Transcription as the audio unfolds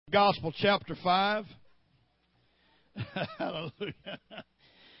Gospel, chapter 5. Hallelujah.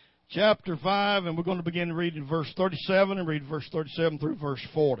 Chapter 5, and we're going to begin reading verse 37 and read verse 37 through verse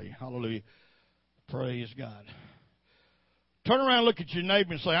 40. Hallelujah. Praise God. Turn around and look at your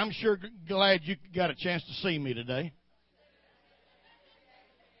neighbor and say, I'm sure glad you got a chance to see me today.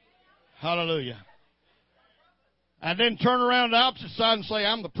 Hallelujah. And then turn around the opposite side and say,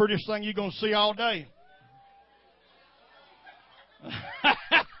 I'm the prettiest thing you're going to see all day.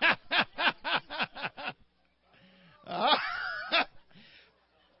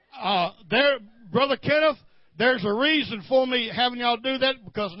 There, Brother Kenneth, there's a reason for me having y'all do that,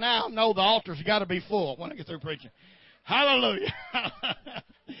 because now I know the altar's got to be full when I get through preaching. Hallelujah.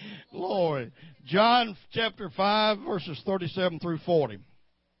 Lord. John chapter 5, verses 37 through 40.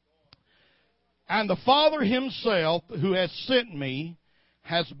 And the Father himself, who has sent me,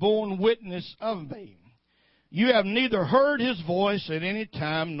 has borne witness of me. You have neither heard his voice at any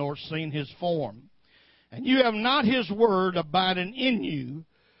time nor seen his form. And you have not his word abiding in you,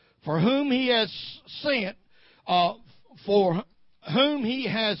 for whom he has sent,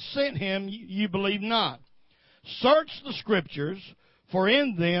 him you believe not. Search the Scriptures, for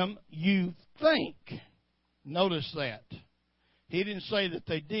in them you think. Notice that. He didn't say that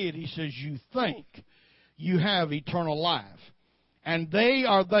they did. He says you think you have eternal life. And they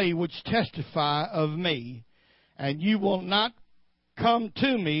are they which testify of me. And you will not come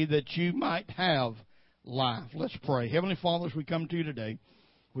to me that you might have life. Let's pray. Heavenly Father, as we come to you today,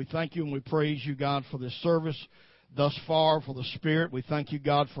 we thank you and we praise you, God, for this service thus far, for the Spirit. We thank you,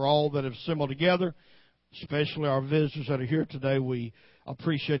 God, for all that have assembled together, especially our visitors that are here today. We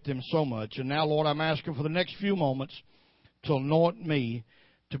appreciate them so much. And now, Lord, I'm asking for the next few moments to anoint me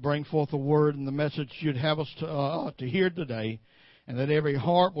to bring forth a word and the message you'd have us to hear today, and that every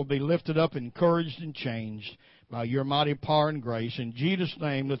heart will be lifted up, encouraged, and changed by your mighty power and grace. In Jesus'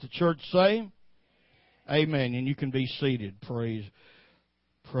 name, let the church say, amen. And you can be seated. Praise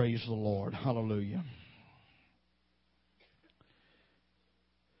the Lord. Hallelujah.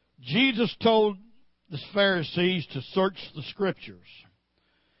 Jesus told the Pharisees to search the Scriptures.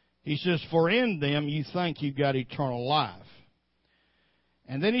 He says, for in them you think you've got eternal life.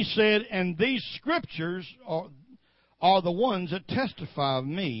 And then he said, and these Scriptures are the ones that testify of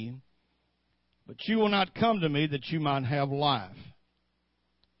me, but you will not come to me that you might have life.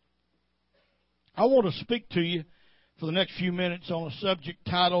 I want to speak to you for the next few minutes on a subject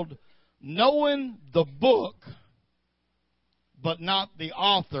titled, Knowing the Book, but not the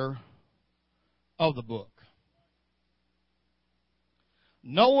author of the book.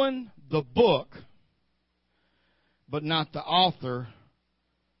 Knowing the book, but not the author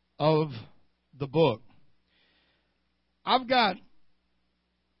of the book. I've got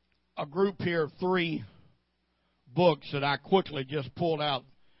a group here of 3 books that I quickly just pulled out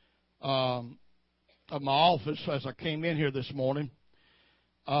of my office as I came in here this morning.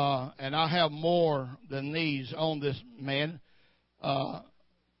 And I have more than these on this man. The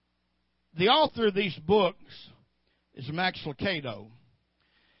author of these books is Max Lucado.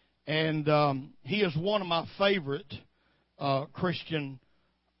 And he is one of my favorite Christian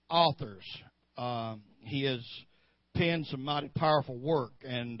authors. He has penned some mighty powerful work,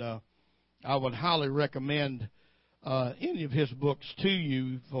 and I would highly recommend any of his books to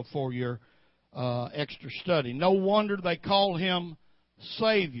you for your extra study. No wonder they call him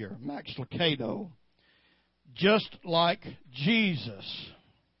Savior, Max Lucado, just like Jesus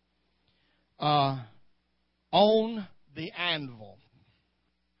on the anvil.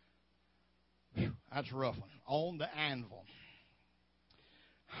 Whew, that's a rough one. On the anvil.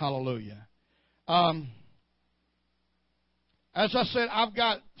 Hallelujah. As I said, I've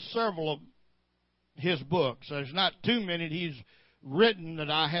got several of his books. There's not too many he's written that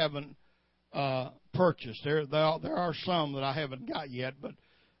I haven't purchased. There are some that I haven't got yet, but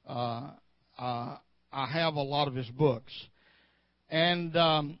I have a lot of his books. And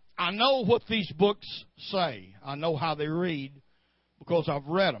I know what these books say. I know how they read because I've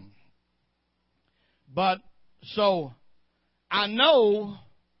read them. But so I know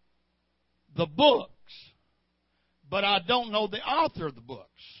the books, but I don't know the author of the books.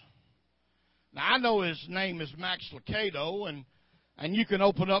 Now, I know his name is Max Lucado, and you can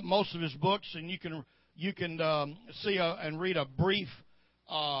open up most of his books, and you can see and read a brief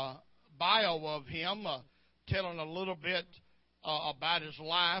bio of him, telling a little bit about his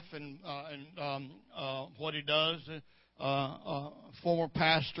life and what he does, former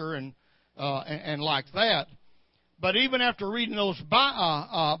pastor and like that. But even after reading those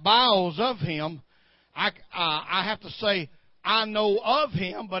bios of him, I have to say I know of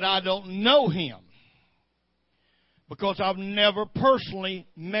him, but I don't know him. because I've never personally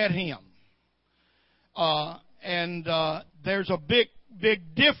met him. And there's a big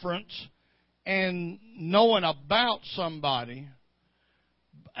difference in knowing about somebody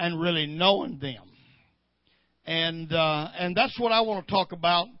and really knowing them. And that's what I want to talk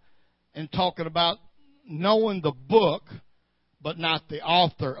about in talking about knowing the book, but not the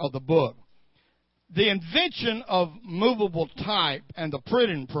author of the book. The invention of movable type and the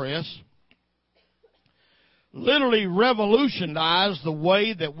printing press literally revolutionized the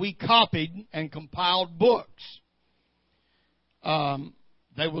way that we copied and compiled books.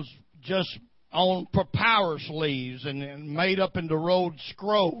 They was just on papyrus leaves and made up into rolled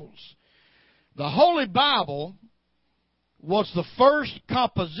scrolls. The Holy Bible was the first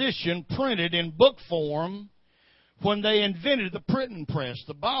composition printed in book form when they invented the printing press.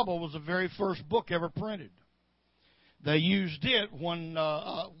 The Bible was the very first book ever printed. They used it when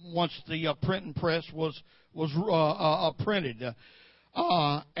once the printing press was printed,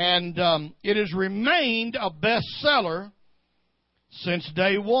 and it has remained a bestseller since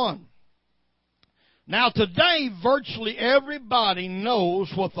day one. Now today, virtually everybody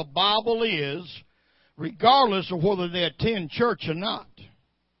knows what the Bible is, regardless of whether they attend church or not.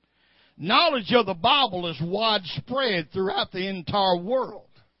 Knowledge of the Bible is widespread throughout the entire world.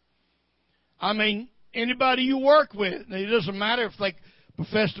 I mean, anybody you work with, it doesn't matter if they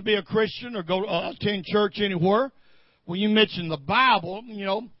profess to be a Christian or go attend church anywhere. When you mention the Bible, you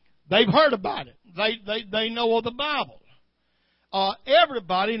know, they've heard about it. They know of the Bible.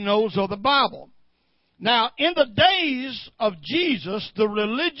 Everybody knows of the Bible. Now, in the days of Jesus, the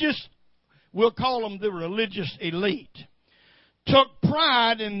religious, we'll call them the religious elite, took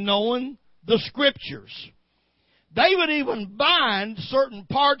pride in knowing the Scriptures. They would even bind certain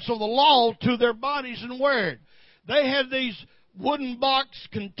parts of the law to their bodies and wear it. They had these wooden box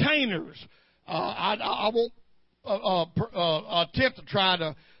containers. I won't attempt to try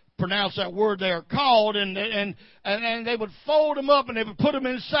to pronounce that word they are called, and they would fold them up and they would put them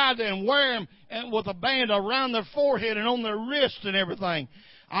inside there and wear them and with a band around their forehead and on their wrist and everything.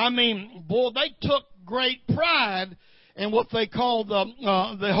 I mean, boy, they took great pride in what they called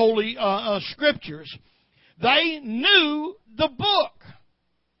the Holy Scriptures. They knew the book,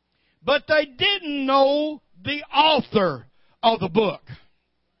 but they didn't know the author of the book.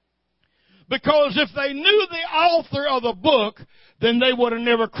 Because if they knew the author of the book, then they would have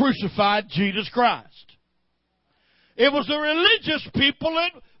never crucified Jesus Christ. It was the religious people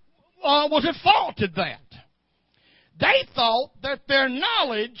that was at fault at that. They thought that their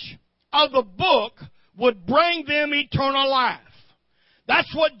knowledge of the book would bring them eternal life.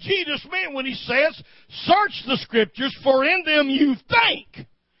 That's what Jesus meant when he says, search the Scriptures, for in them you think.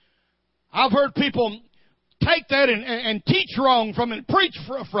 I've heard people take that and teach wrong from it and preach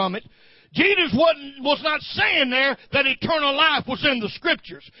from it. Jesus was not saying there that eternal life was in the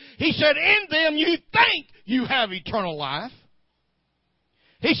Scriptures. He said, in them you think you have eternal life.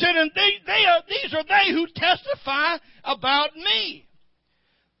 He said, and these are they who testify about me.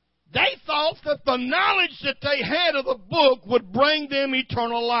 They thought that the knowledge that they had of the book would bring them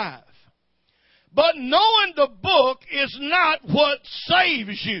eternal life. But knowing the book is not what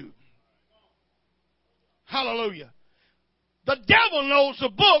saves you. Hallelujah. The devil knows the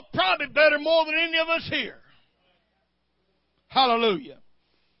book probably better more than any of us here. Hallelujah.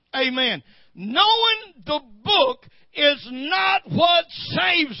 Amen. Knowing the book is not what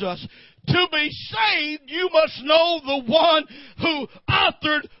saves us. To be saved, you must know the one who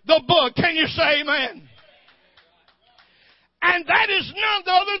authored the book. Can you say amen? And that is none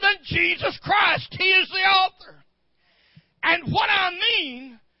other than Jesus Christ. He is the author. And what I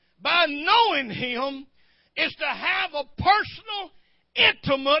mean by knowing Him is to have a personal,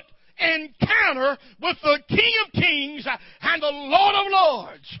 intimate encounter with the King of Kings and the Lord of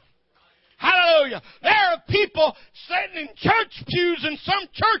Lords. Hallelujah. There are people sitting in church pews in some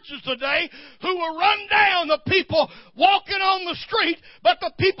churches today who will run down the people walking on the street, but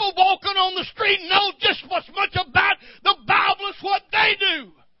the people walking on the street know just as much about the Bible as what they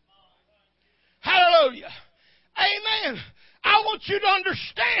do. Hallelujah. Amen. I want you to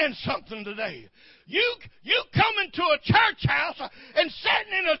understand something today. You come into a church house and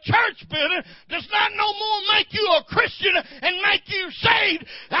sitting in a church building does not no more make you a Christian and make you saved.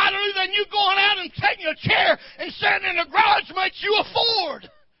 Hallelujah, than you going out and taking a chair and sitting in the garage makes you a Ford.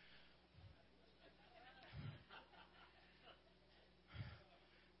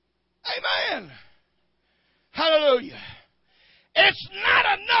 Amen. Hallelujah. It's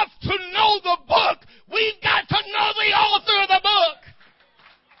not enough to know the book. We've got to know the author of the book.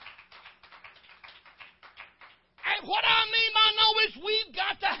 And what I mean by know is we've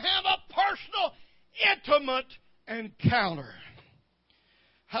got to have a personal, intimate encounter.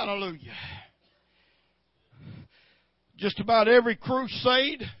 Hallelujah. Just about every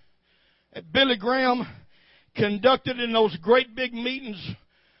crusade that Billy Graham conducted in those great big meetings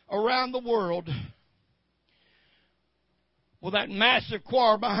around the world, with that massive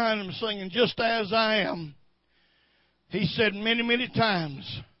choir behind him singing, "Just As I Am," he said many, many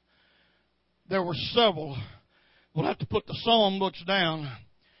times, there were several, we'll have to put the psalm books down,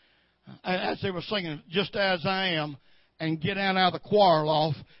 as they were singing, "Just As I Am," and get out of the choir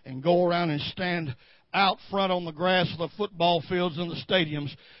loft and go around and stand out front on the grass of the football fields and the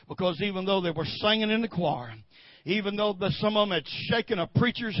stadiums, because even though they were singing in the choir, even though some of them had shaken a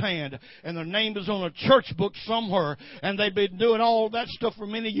preacher's hand and their name is on a church book somewhere, and they've been doing all that stuff for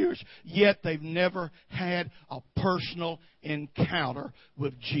many years, yet they've never had a personal encounter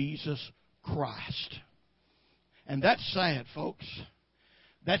with Jesus Christ. And that's sad, folks.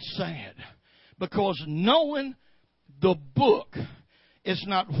 That's sad. Because knowing the book is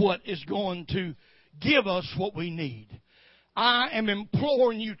not what is going to give us what we need. I am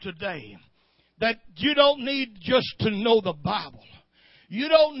imploring you today that you don't need just to know the Bible. You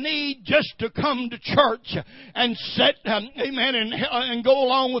don't need just to come to church and sit, amen, and go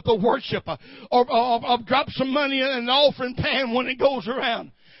along with the worship or drop some money in the offering pan when it goes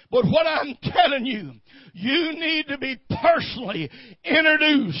around. But what I'm telling you, you need to be personally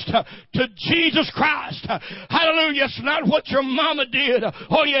introduced to Jesus Christ. Hallelujah. It's not what your mama did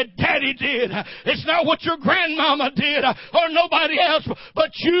or your daddy did. It's not what your grandmama did or nobody else.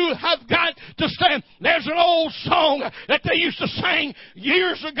 But you have got to stand. There's an old song that they used to sing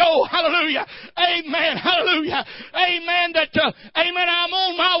years ago. Hallelujah. Amen. Hallelujah. Amen. Amen. I'm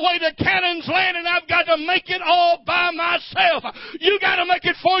on my way to Cannon's Land and I've got to make it all by myself. You got to make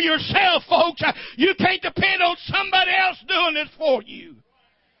it for yourself, folks. You can't depend on somebody else doing it for you.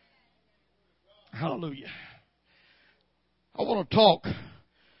 Hallelujah. I want to talk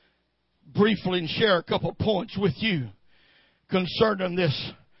briefly and share a couple points with you concerning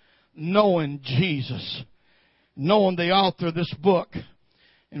this knowing Jesus, knowing the author of this book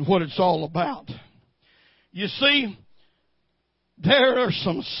and what it's all about. You see, there are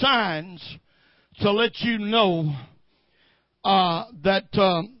some signs to let you know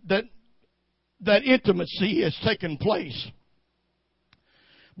that intimacy has taken place.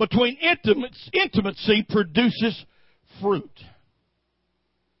 Between intimacy produces fruit.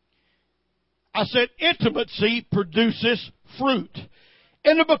 I said intimacy produces fruit.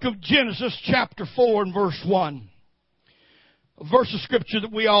 In the book of Genesis chapter 4 and verse 1, a verse of scripture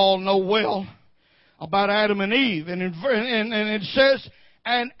that we all know well about Adam and Eve. And it says,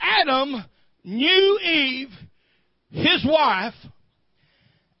 "And Adam knew Eve, his wife,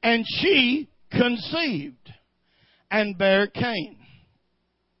 and she conceived and bare Cain.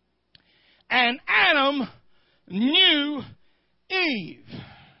 And Adam knew Eve."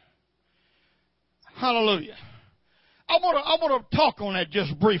 Hallelujah. I want to talk on that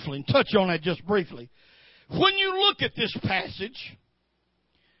just briefly and touch on that just briefly. When you look at this passage,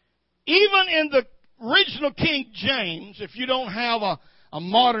 even in the original King James, if you don't have a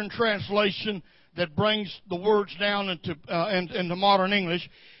modern translation that brings the words down into modern English,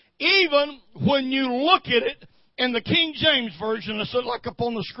 even when you look at it in the King James Version, it's like up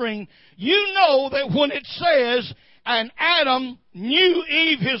on the screen, you know that when it says, "And Adam knew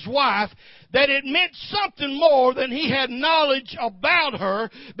Eve his wife," that it meant something more than he had knowledge about her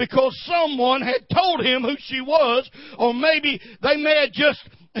because someone had told him who she was, or maybe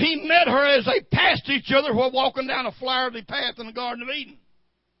he met her as they passed each other while walking down a flowery path in the Garden of Eden.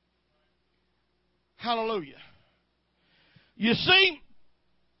 Hallelujah. You see,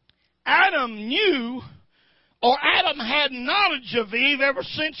 Adam had knowledge of Eve ever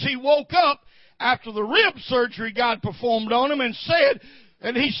since he woke up after the rib surgery God performed on him and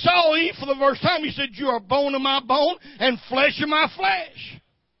he saw Eve for the first time. He said, "You are bone of my bone and flesh of my flesh."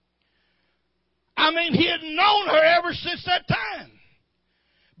 I mean, he had known her ever since that time.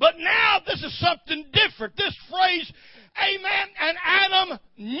 But now this is something different. This phrase, amen, "and Adam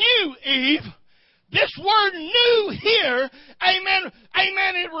knew Eve," this word "knew" here, amen,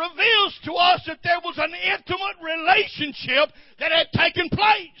 it reveals to us that there was an intimate relationship that had taken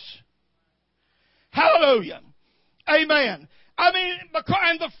place. Hallelujah. Amen.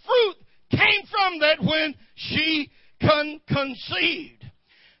 And the fruit came from that when she conceived.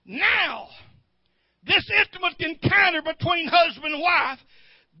 Now, this intimate encounter between husband and wife,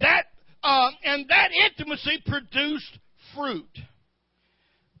 that intimacy produced fruit.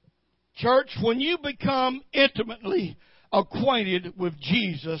 Church, when you become intimately acquainted with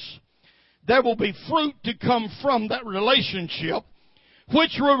Jesus, there will be fruit to come from that relationship,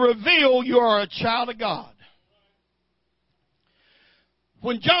 which will reveal you are a child of God.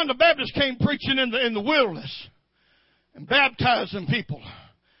 When John the Baptist came preaching in the wilderness and baptizing people,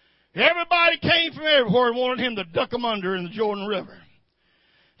 everybody came from everywhere and wanted him to duck them under in the Jordan River.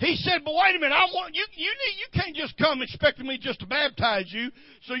 He said, but wait a minute, you can't just come expecting me just to baptize you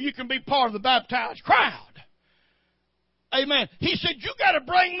so you can be part of the baptized crowd. Amen. He said, you got to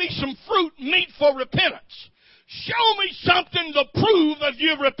bring me some fruit meat for repentance. Show me something to prove that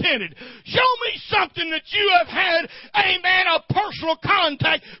you've repented. Show me something that you have had, amen, a personal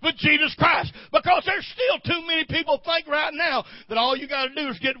contact with Jesus Christ. Because there's still too many people think right now that all you got to do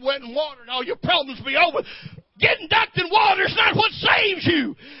is get wet in water and all your problems will be over. Getting dunked in water is not what saves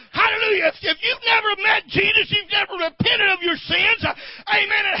you. Hallelujah. If you've never met Jesus, you've never repented of your sins,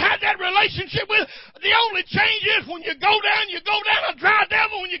 amen, and had that relationship with, the only change is when you go down a dry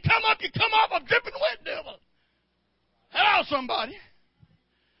devil. When you come up off a dripping wet devil. Hello, somebody.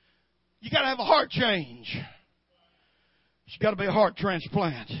 You got to have a heart change. It's got to be a heart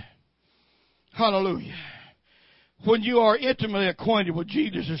transplant. Hallelujah. When you are intimately acquainted with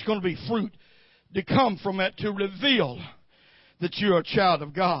Jesus, there's going to be fruit to come from it to reveal that you're a child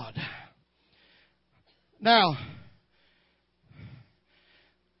of God. Now,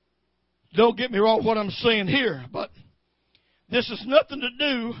 don't get me wrong what I'm saying here, but this has nothing to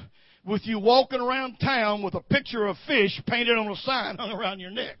do with you walking around town with a picture of fish painted on a sign hung around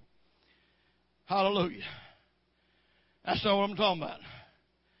your neck. Hallelujah. That's not what I'm talking about.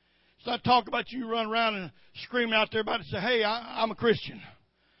 It's not talking about you running around and screaming out there about it and say, hey, I'm a Christian.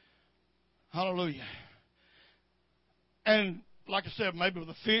 Hallelujah. And like I said, maybe with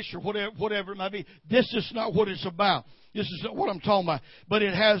a fish or whatever it might be, this is not what it's about. This is what I'm talking about. But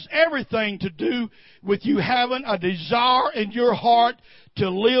it has everything to do with you having a desire in your heart to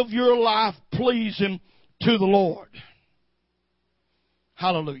live your life pleasing to the Lord.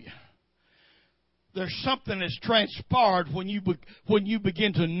 Hallelujah. There's something that's transpired when you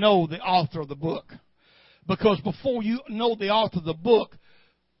begin to know the author of the book. Because before you know the author of the book,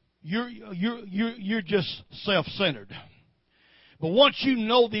 you're just self-centered. But once you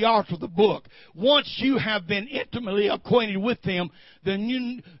know the author of the book, once you have been intimately acquainted with him, then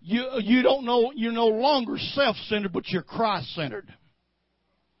you don't know, you're no longer self-centered, but you're Christ-centered.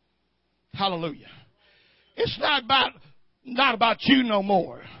 Hallelujah. It's not about you no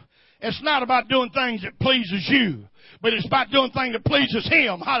more. It's not about doing things that pleases you, but it's about doing things that pleases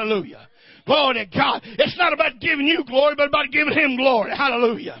him. Hallelujah. Glory to God. It's not about giving you glory, but about giving him glory.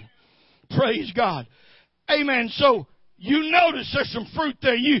 Hallelujah. Praise God. Amen. So, you notice there's some fruit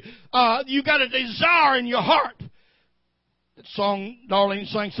there. You got a desire in your heart. That song Darlene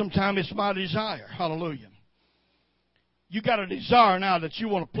sang sometime, it's my desire. Hallelujah. You got a desire now that you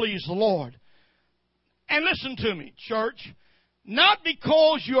want to please the Lord. And listen to me, church. Not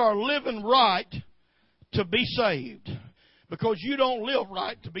because you are living right to be saved. Because you don't live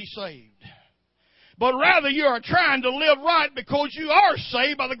right to be saved. But rather you are trying to live right because you are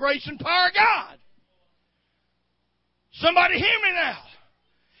saved by the grace and power of God. Somebody hear me now.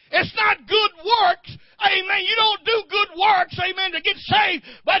 It's not good works. Amen. You don't do good works, amen, to get saved.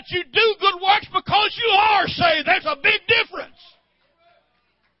 But you do good works because you are saved. There's a big difference.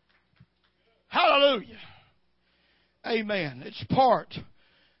 Hallelujah. Amen. It's part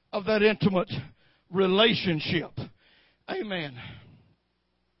of that intimate relationship. Amen.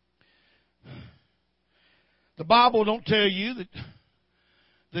 The Bible don't tell you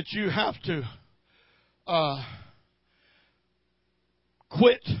that you have to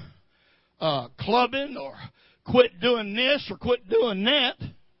quit clubbing or quit doing this or quit doing that.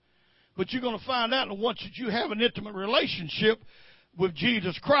 But you're going to find out that once that you have an intimate relationship with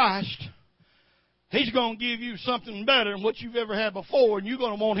Jesus Christ, He's going to give you something better than what you've ever had before, and you're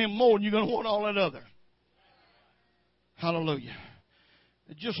going to want Him more than you're going to want all that other. Hallelujah.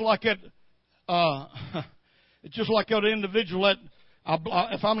 It's just like that. It's just like that individual that,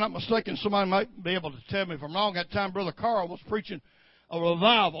 if I'm not mistaken, somebody might be able to tell me if I'm wrong. That time Brother Carl was preaching a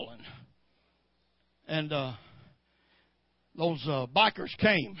revival, and those bikers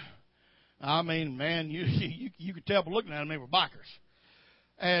came. I mean, man, you could tell by looking at them they were bikers,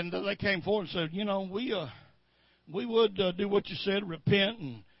 and they came forward and said, you know, we would do what you said, repent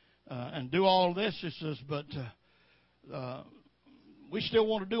and do all this. It says, but we still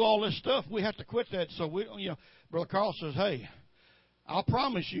want to do all this stuff. We have to quit that. So Brother Carl says, hey, I'll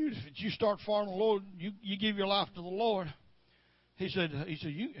promise you, if you start following the Lord, you give your life to the Lord. He said,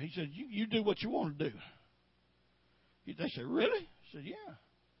 you do what you want to do. They said, really? He said, yeah.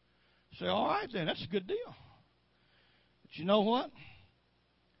 I said, all right then, that's a good deal. But you know what?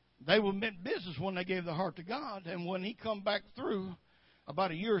 They were meant business when they gave their heart to God, and when He come back through, about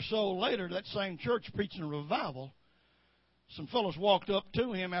a year or so later, that same church preaching a revival, some fellows walked up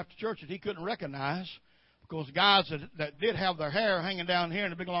to him after church that he couldn't recognize, because guys that did have their hair hanging down here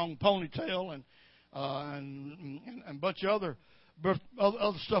in a big long ponytail and a bunch of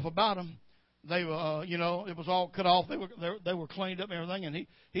other stuff about them. They it was all cut off. They were cleaned up and everything, and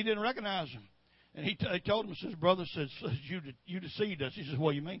he didn't recognize them. And he told him, says, brother, says, you deceived us. He says,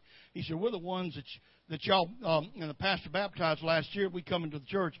 what do you mean? He said, we're the ones that y'all, and the pastor baptized last year. We come into the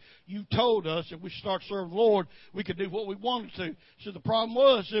church. You told us that we should start serving the Lord. We could do what we wanted to. So the problem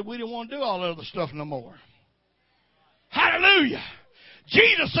was that we didn't want to do all that other stuff no more. Hallelujah.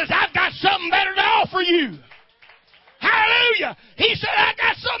 Jesus says, I've got something better to offer you. Hallelujah. He said, I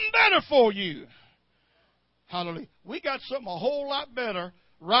got something better for you. Hallelujah. We got something a whole lot better.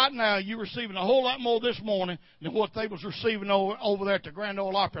 Right now, you're receiving a whole lot more this morning than what they was receiving over there at the Grand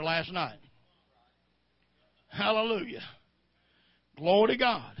Ole Opry last night. Hallelujah. Glory to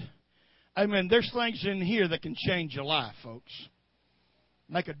God. Amen. There's things in here that can change your life, folks.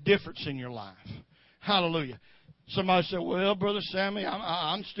 Make a difference in your life. Hallelujah. Somebody said, well, Brother Sammy,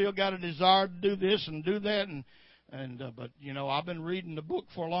 I'm still got a desire to do this and do that. But, I've been reading the book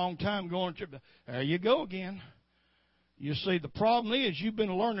for a long time going to, there you go again. You see, the problem is you've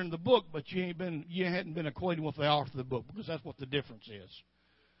been learning the book, but you hadn't been acquainted with the author of the book, because that's what the difference is.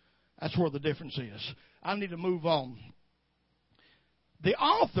 That's where the difference is. I need to move on. The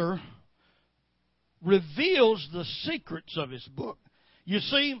author reveals the secrets of his book. You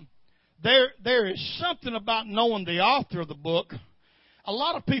see, there is something about knowing the author of the book. A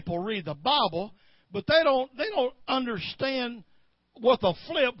lot of people read the Bible, but they don't understand what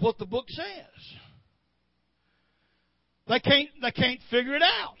the book says. They can't figure it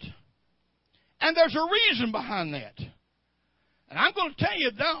out. And there's a reason behind that. And I'm going to tell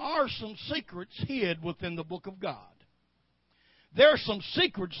you, there are some secrets hid within the book of God. There are some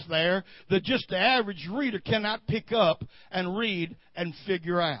secrets there that just the average reader cannot pick up and read and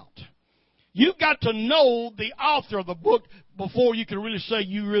figure out. You've got to know the author of the book before you can really say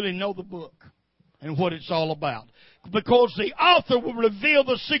you really know the book and what it's all about. Because the author will reveal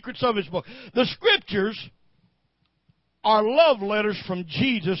the secrets of his book. The Scriptures are love letters from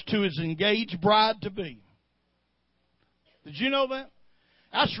Jesus to his engaged bride-to-be. Did you know that?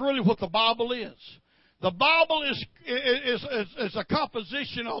 That's really what the Bible is. The Bible is a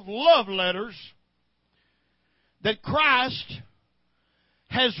composition of love letters that Christ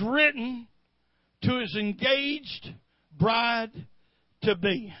has written to his engaged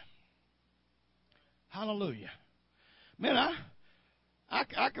bride-to-be. Hallelujah. Man,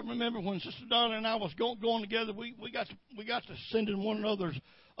 I can remember when Sister Darla and I was going together. We got to sending one another's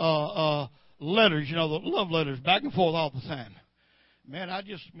letters, the love letters, back and forth all the time. Man, I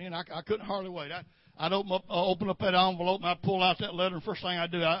couldn't hardly wait. I'd open up that envelope and I'd pull out that letter, and first thing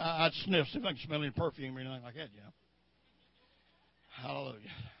I'd do, I'd sniff, see if I can smell any perfume or anything like that. Hallelujah.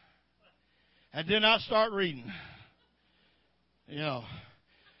 And then I'd start reading.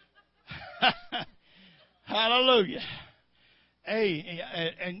 Hallelujah. Hey,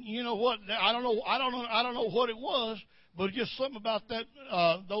 and you know what? I don't know what it was, but just something about that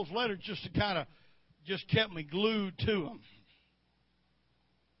those letters just kept me glued to them.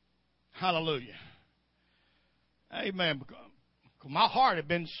 Hallelujah. Amen. Because my heart had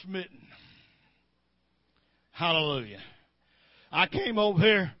been smitten. Hallelujah. I came over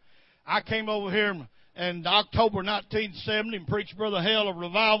here in October 1970 and preached Brother Hale a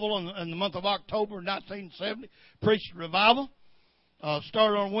revival in the month of October 1970. Preached revival.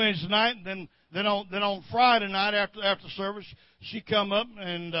 Started on Wednesday night, and then on Friday night after service, she come up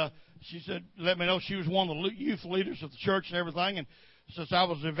and she said, let me know she was one of the youth leaders of the church and everything. And since I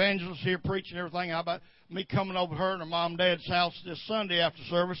was an evangelist here preaching everything, how about me coming over her and her mom and dad's house this Sunday after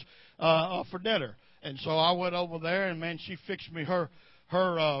service for dinner? And so I went over there, and man, she fixed me her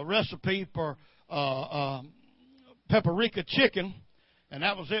recipe for paprika chicken, and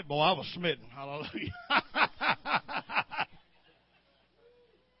that was it, boy. I was smitten. Hallelujah.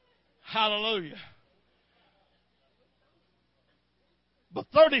 Hallelujah. But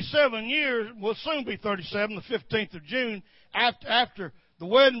 37 years, will soon be 37, the 15th of June, after the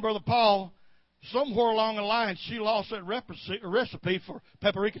wedding, Brother Paul, somewhere along the line, she lost that recipe for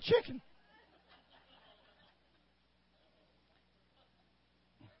paprika chicken.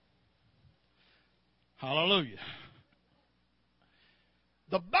 Hallelujah.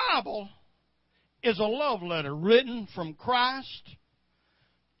 The Bible is a love letter written from Christ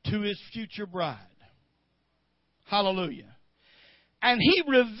to his future bride. Hallelujah. And he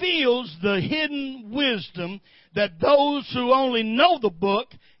reveals the hidden wisdom that those who only know the book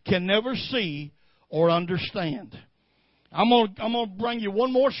can never see or understand. I'm gonna bring you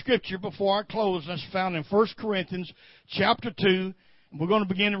one more scripture before I close. That's found in 1 Corinthians chapter 2. We're going to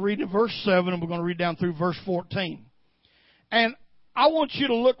begin to read in verse 7, and we're going to read down through verse 14. And I want you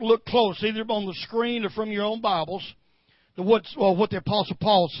to look close, either on the screen or from your own Bibles, to what the Apostle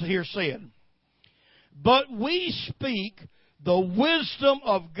Paul here said. But we speak the wisdom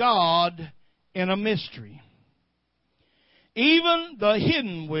of God in a mystery, even the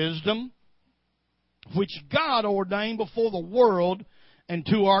hidden wisdom which God ordained before the world and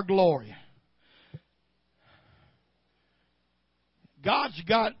to our glory.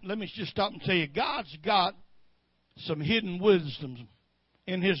 Let me just stop and tell you, God's got some hidden wisdoms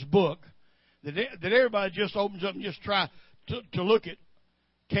in His book that everybody just opens up and just try to look at,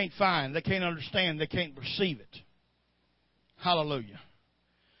 can't find, they can't understand, they can't receive it. Hallelujah.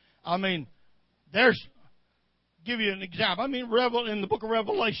 I mean, give you an example. I mean, in the book of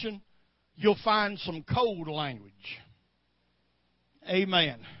Revelation, you'll find some code language.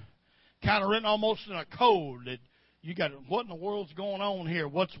 Amen. Kind of written almost in a code that you got, what in the world's going on here?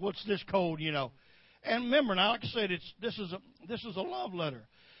 What's this code, you know? And remember now, like I said, this is a love letter.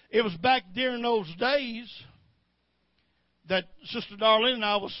 It was back during those days that Sister Darlene and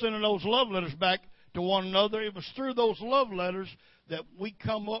I was sending those love letters back to one another. It was through those love letters that we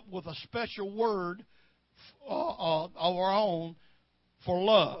come up with a special word of our own for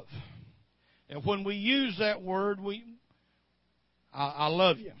love. And when we use that word, I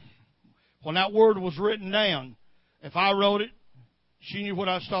love you. When that word was written down, if I wrote it, she knew what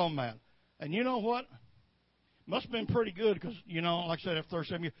I was talking about. And you know what? Must have been pretty good because, you know, like I said, after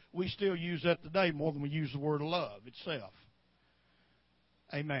 37 years, we still use that today more than we use the word love itself.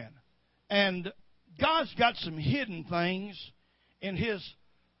 Amen. And God's got some hidden things in His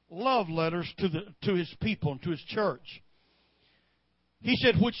love letters to His people and to His church. He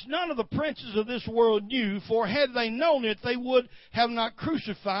said, which none of the princes of this world knew, for had they known it, they would have not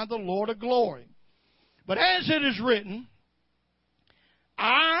crucified the Lord of glory. But as it is written,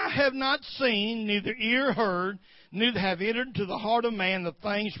 I have not seen, neither ear heard, neither have entered into the heart of man the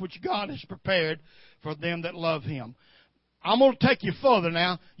things which God has prepared for them that love Him. I'm going to take you further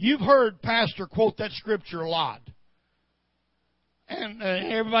now. You've heard Pastor quote that scripture a lot. And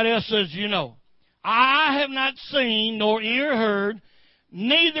everybody else says, you know, I have not seen nor ear heard,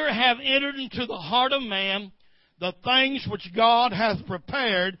 neither have entered into the heart of man the things which God hath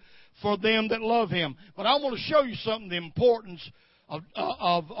prepared for them that love Him. But I want to show you something, the importance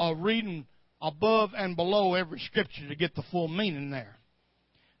of reading above and below every scripture to get the full meaning there.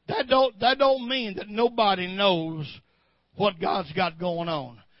 That don't mean that nobody knows what God's got going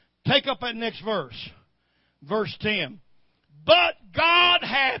on. Take up that next verse. Verse 10. But God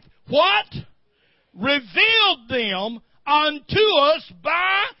hath what? Revealed them unto us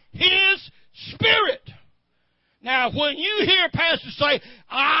by His Spirit. Now, when you hear pastors say,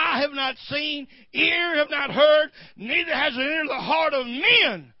 I have not seen, ear have not heard, neither has it entered the heart of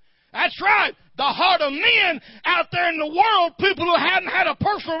men. That's right. The heart of men out there in the world, people who haven't had a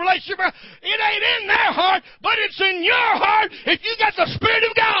personal relationship, it ain't in their heart, but it's in your heart if you got the Spirit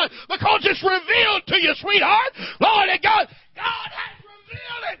of God, because it's revealed to you, sweetheart. Lord God has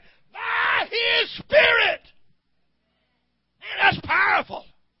revealed it by His Spirit. Man, that's powerful.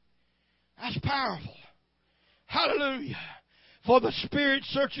 That's powerful. Hallelujah. For the Spirit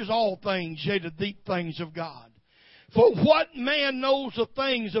searches all things, yea, the deep things of God. For what man knows the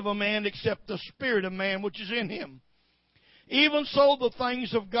things of a man except the Spirit of man which is in him? Even so the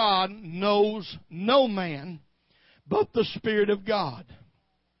things of God knows no man but the Spirit of God.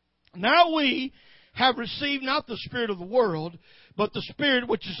 Now we have received not the spirit of the world, but the Spirit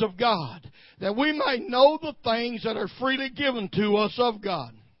which is of God, that we might know the things that are freely given to us of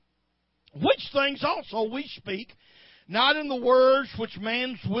God. Which things also we speak, not in the words which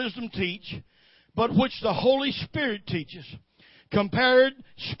man's wisdom teach, but which the Holy Spirit teaches, compared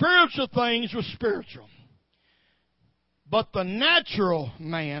spiritual things with spiritual. But the natural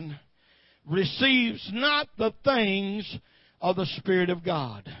man receives not the things of the Spirit of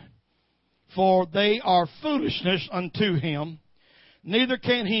God, for they are foolishness unto him, neither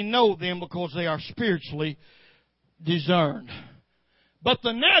can he know them because they are spiritually discerned. But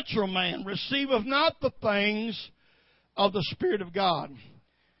the natural man receiveth not the things of the Spirit of God.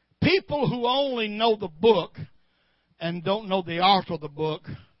 People who only know the book and don't know the author of the book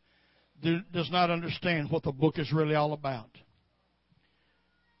does not understand what the book is really all about.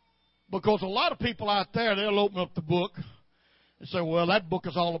 Because a lot of people out there, they'll open up the book and say, well, that book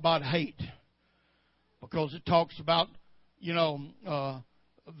is all about hate. Because it talks about,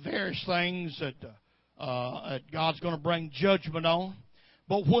 various things that God's going to bring judgment on.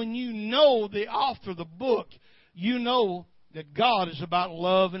 But when you know the author of the book, you know that God is about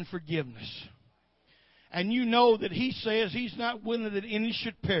love and forgiveness. And you know that He says He's not willing that any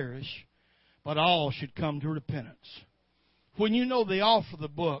should perish, but all should come to repentance. When you know the author of the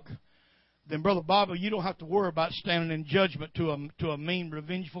book, then, Brother Bobby, you don't have to worry about standing in judgment to a mean,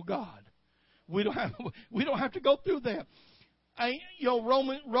 revengeful God. We don't have to go through that.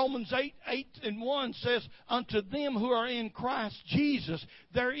 Romans 8:1 says, unto them who are in Christ Jesus,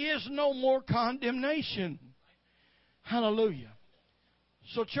 there is no more condemnation. Hallelujah.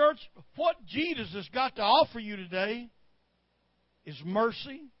 So, church, what Jesus has got to offer you today is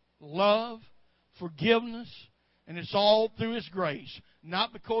mercy, love, forgiveness, and it's all through His grace.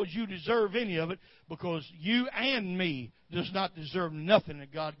 Not because you deserve any of it, because you and me does not deserve nothing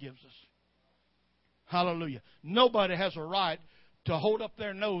that God gives us. Hallelujah. Nobody has a right to hold up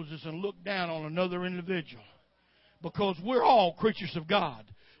their noses and look down on another individual, because we're all creatures of God.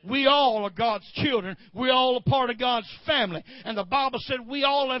 We all are God's children. We're all a part of God's family. And the Bible said we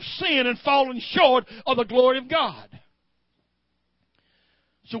all have sinned and fallen short of the glory of God.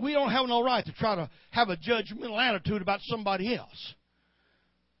 So we don't have no right to try to have a judgmental attitude about somebody else.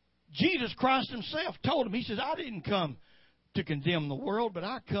 Jesus Christ Himself told him, He says, I didn't come to condemn the world, but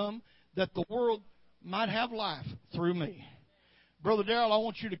I come that the world might have life through me. Brother Darrell, I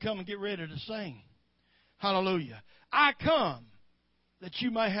want you to come and get ready to sing. Hallelujah. I come that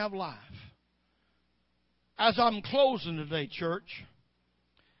you may have life. As I'm closing today, church,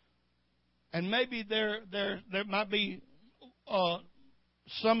 and maybe there might be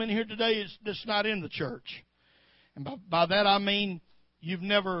some in here today that's not in the church. And by that I mean you've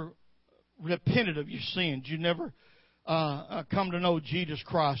never repented of your sins. You've never come to know Jesus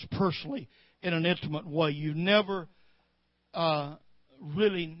Christ personally in an intimate way. You've never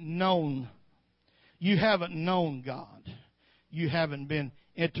really known. You haven't known God. You haven't been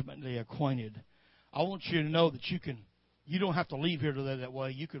intimately acquainted. I want you to know that you don't have to leave here today that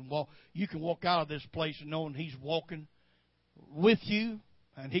way. You can walk out of this place knowing He's walking with you,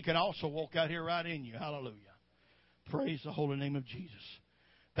 and He can also walk out here right in you. Hallelujah. Praise the holy name of Jesus.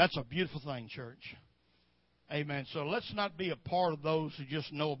 That's a beautiful thing, church. Amen. So let's not be a part of those who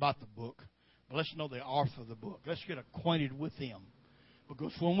just know about the book, but let's know the author of the book. Let's get acquainted with Him.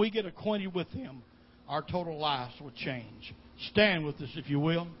 Because when we get acquainted with Him, our total lives will change. Stand with us, if you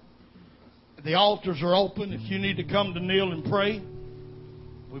will. The altars are open. If you need to come to kneel and pray,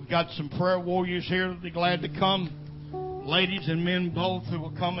 we've got some prayer warriors here that will be glad to come. Ladies and men both, who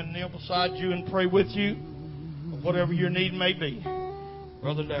will come and kneel beside you and pray with you, whatever your need may be.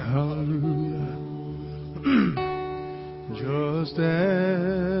 Brother Darrell. Hallelujah. Just as